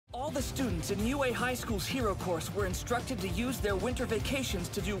All the students in UA High School's Hero course were instructed to use their winter vacations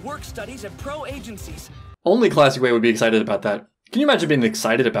to do work studies at pro agencies. Only Classic Way would be excited about that. Can you imagine being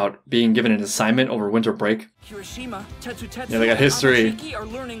excited about being given an assignment over winter break? Kirishima, Tetsu, yeah, they got history. and Amashiki are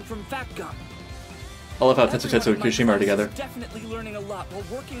learning from Fatgum. I love how Tetsu and Kirishima are together. Definitely learning a lot while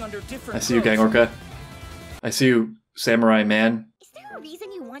working under different I see you, Gang Orca. I see you, Samurai Man. Is there a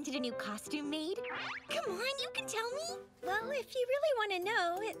reason you wanted a new costume made? Come on, you can tell me. Well, if you really want to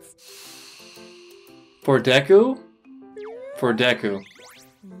know, it's... For Deku? For Deku.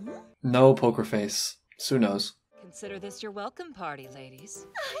 No poker face. Sue knows. Consider this your welcome party, ladies.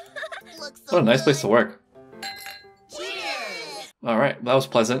 Looks so What a nice place to work. Cheers! Alright, that was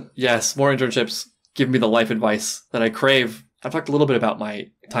pleasant. Yes, more internships. Give me the life advice that I crave. I've talked a little bit about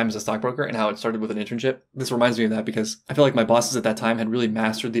my time as a stockbroker and how it started with an internship. This reminds me of that because I feel like my bosses at that time had really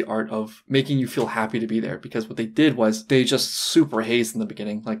mastered the art of making you feel happy to be there, because what they did was they just super hazed in the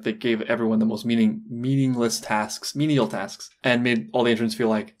beginning. Like they gave everyone the most meaningless tasks, menial tasks, and made all the interns feel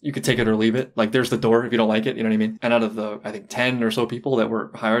like you could take it or leave it. Like there's the door if you don't like it, you know what I mean? And out of the, I think 10 or so people that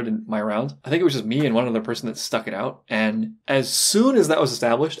were hired in my round, I think it was just me and one other person that stuck it out. And as soon as that was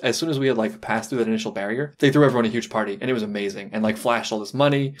established, as soon as we had like passed through that initial barrier, they threw everyone a huge party and it was amazing, and like flashed all this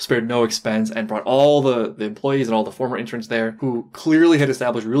money, spared no expense, and brought all the employees and all the former interns there who clearly had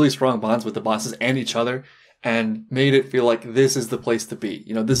established really strong bonds with the bosses and each other, and made it feel like this is the place to be.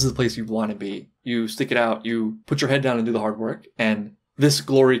 You know, this is the place you want to be. You stick it out, you put your head down and do the hard work, and this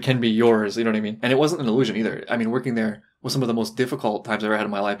glory can be yours, you know what I mean? And it wasn't an illusion either. I mean, working there was some of the most difficult times I've ever had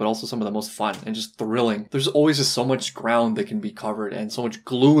in my life, but also some of the most fun and just thrilling. There's always just so much ground that can be covered and so much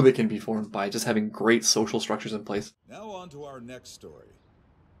glue that can be formed by just having great social structures in place. Now on to our next story.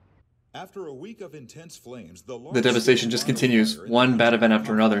 After a week of intense flames, the devastation just continues, one bad event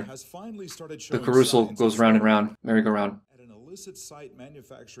after another. The carousel goes round and round, merry-go-round. At an illicit site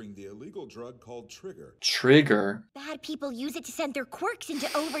manufacturing the illegal drug called Trigger. Trigger? Bad people use it to send their quirks into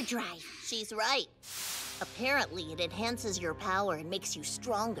overdrive. She's right. Apparently, it enhances your power and makes you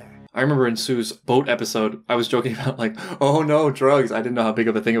stronger. I remember in Sue's boat episode, I was joking about like, oh no, drugs. I didn't know how big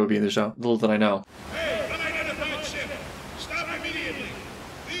of a thing it would be in the show. Little did I know. Hey, unidentified ship! Stop immediately!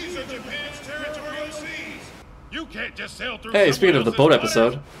 These are Japan's territorial seas! You can't just sail through. Hey, speaking of the boat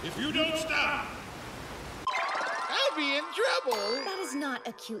episode. If you don't stop, I'll be in trouble. That is not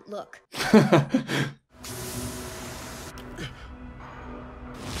a cute look.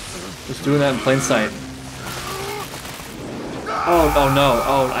 Just doing that in plain sight. Oh no.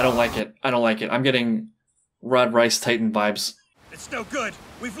 Oh, I don't like it. I don't like it. I'm getting Reiss Titan vibes. It's no good.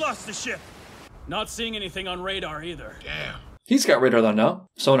 We've lost the ship. Not seeing anything on radar either. damn. He's got radar though, no?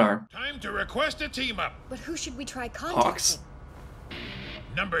 Sonar. Time to request a team up. But who should we try contacting? Hawks.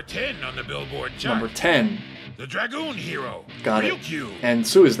 Number 10 on the Billboard chart. Number 10. The Dragoon Hero. Got Real it. cute. And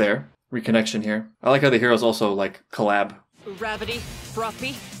Sue is there. Reconnection here. I like how the heroes also like collab. Ravity,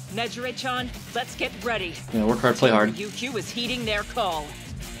 Froppy, Nejire-chan, let's get ready. You know, work hard, play hard. UQ is heeding their call.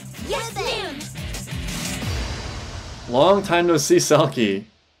 Yes, ma'am! Long time no see, Selkie.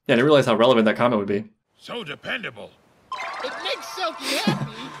 Yeah, I didn't realize how relevant that comment would be. So dependable. It makes Selkie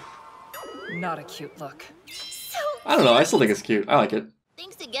happy. Not a cute look. So I don't know, I still think it's cute. I like it.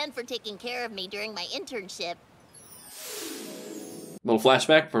 thanks again for taking care of me during my internship. Little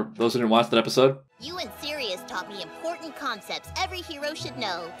flashback for those who didn't watch that episode. You and Sirius taught me important concepts every hero should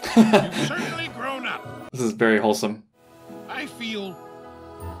know. You've certainly grown up. This is very wholesome. I feel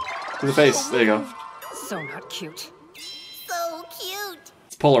To the face, there you go. So not cute. So cute!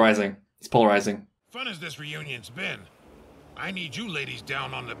 It's polarizing. It's polarizing. fun as this reunion's been. I need you ladies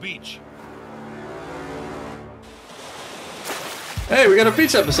down on the beach. Hey, we got a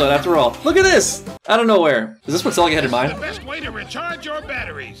beach episode after all. Look at this! Out of nowhere. Is this what Selkie had in The mind? best way to recharge your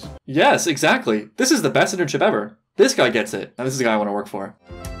batteries. Yes, exactly. This is the best internship ever. This guy gets it. Now this is the guy I want to work for.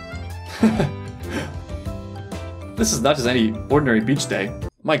 This is not just any ordinary beach day.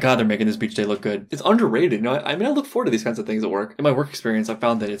 My god, they're making this beach day look good. It's underrated, you know, I mean, I look forward to these kinds of things at work. In my work experience, I've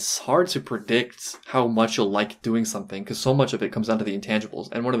found that it's hard to predict how much you'll like doing something because so much of it comes down to the intangibles.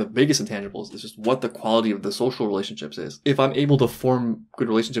 And one of the biggest intangibles is just what the quality of the social relationships is. If I'm able to form good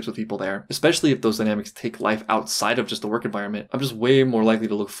relationships with people there, especially if those dynamics take life outside of just the work environment, I'm just way more likely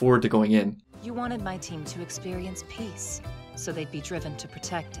to look forward to going in. You wanted my team to experience peace, so they'd be driven to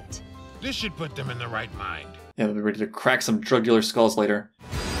protect it. This should put them in the right mind. Yeah, they'll be ready to crack some drug dealer skulls later.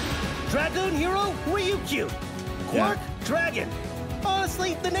 Dragoon Hero, Ryukyu. Quark, Dragon.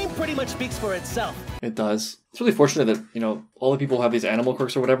 Honestly, the name pretty much speaks for itself. It does. It's really fortunate that, you know, all the people who have these animal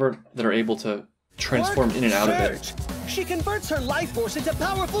quirks or whatever that are able to transform Quark, in and out of it. Surge. She converts her life force into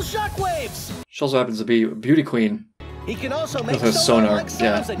powerful shockwaves. She also happens to be a beauty queen. He can also make has sonar-like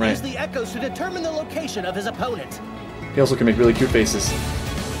sonar. sounds Yeah, and right. use the echoes to determine the location of his opponent. He also can make really cute faces.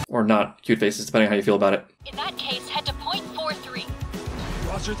 Or not cute faces, depending on how you feel about it. In that case, head to point 43.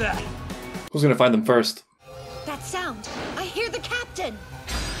 Roger that. Who's gonna find them first? That sound. I hear the captain.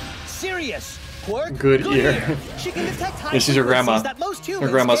 Sirius. Quark. Good ear. She can detect high Yeah, she's your grandma. frequencies that most humans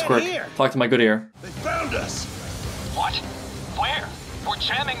Her grandma's can't quirk. hear. Talk to my good ear. They found us! What? Where? We're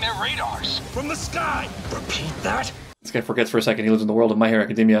jamming their radars. From the sky! Repeat that? This guy forgets for a second he lives in the world of My Hero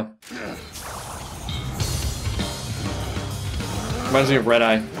Academia. Reminds me of Red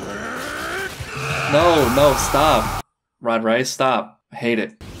Eye. No, stop. Rod Reiss, stop. I hate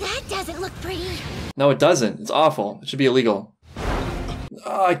it. That doesn't look pretty. No, it doesn't. It's awful. It should be illegal.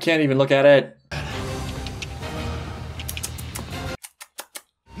 Oh, I can't even look at it.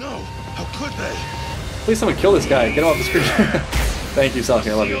 No! How could they? Please someone kill this guy. Get him off the screen. Thank you,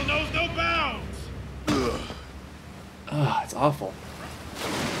 Selkie. I love you. Seal knows no bounds! Ah, it's awful.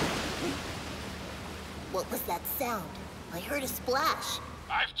 What was that sound? I heard a splash.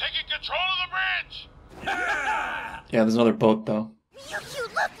 I've taken control of the bridge! Yeah, there's another boat, though. Ryukyu,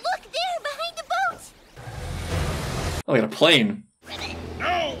 look there, behind the boat. Oh, we got a plane.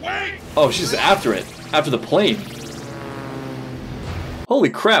 No, wait! Oh, she's after it. After the plane. Holy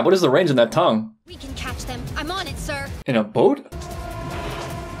crap, what is the range in that tongue? We can catch them. I'm on it, sir. In a boat?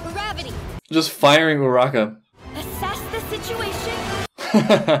 Gravity. Just firing Uraka. Assess the situation.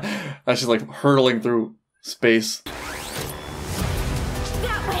 As she's like hurtling through space.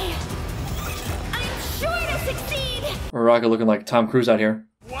 That way. I'm sure to succeed. Uraka looking like Tom Cruise out here.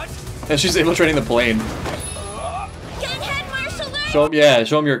 What? And she's infiltrating the plane. Gunhead martial arts.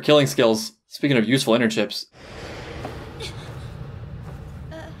 Show him your killing skills. Speaking of useful internships.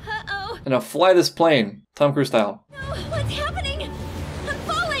 Uh-oh. And now fly this plane. Tom Cruise style. No, what's happening? I'm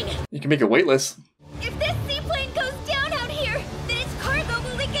falling. You can make it weightless. If this seaplane goes down out here, then its cargo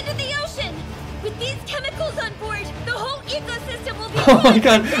will leak into the ocean. With these chemicals on board, the whole ecosystem will be... Oh my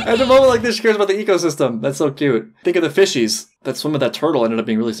god, at a moment like this she cares about the ecosystem. That's so cute. Think of the fishies that swim with that turtle ended up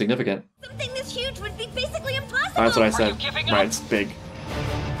being really significant. Something this huge would be basically impossible. That's what I Are said. you giving up? Right, it's big.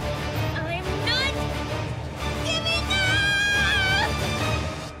 I'm not giving up!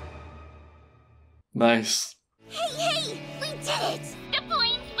 Nice. Hey, we did it. The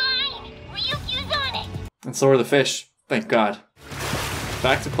plane's fine. Ryukyu's on it. And so are the fish. Thank God.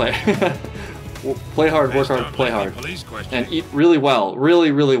 Back to play. Play hard, work hard, play hard. Police question. And eat really well.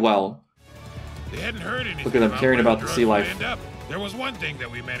 Really, really well. They hadn't heard anything. Look at them caring where about the drugs sea would life. end up. There was one thing that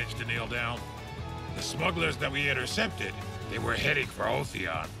we managed to nail down. The smugglers that we intercepted, they were heading for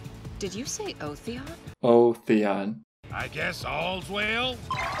Otheon. Did you say Otheon? Oh, Theon. I guess all's well.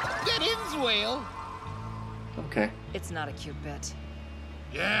 Get in, whale. Okay. It's not a cute bit.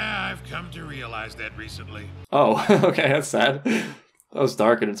 Yeah, I've come to realize that recently. Oh, okay, that's sad. That was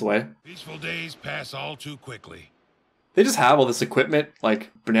dark in its way. Peaceful days pass all too quickly. They just have all this equipment,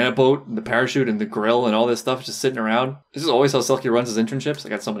 like banana boat, and the parachute, and the grill, and all this stuff just sitting around. This is always how Selkie runs his internships. I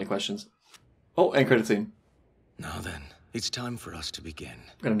got so many questions. Oh, end credit scene. Now then, it's time for us to begin.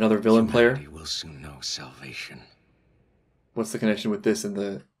 Got another villain player. Humanity will soon know salvation. What's the connection with this and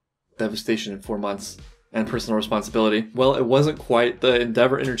the devastation in 4 months? And personal responsibility. Well, it wasn't quite the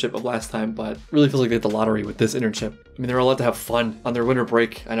Endeavor internship of last time, but really feels like they hit the lottery with this internship. I mean, they're allowed to have fun on their winter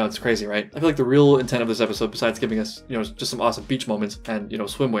break. I know it's crazy, right? I feel like the real intent of this episode, besides giving us, just some awesome beach moments and,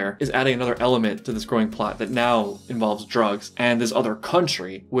 swimwear, is adding another element to this growing plot that now involves drugs and this other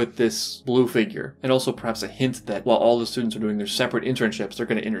country with this blue figure. And also perhaps a hint that while all the students are doing their separate internships, they're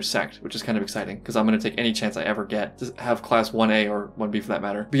going to intersect, which is kind of exciting because I'm going to take any chance I ever get to have class 1A or 1B for that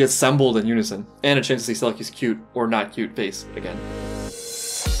matter be assembled in unison and a chance to see Selkie's cute or not cute face again.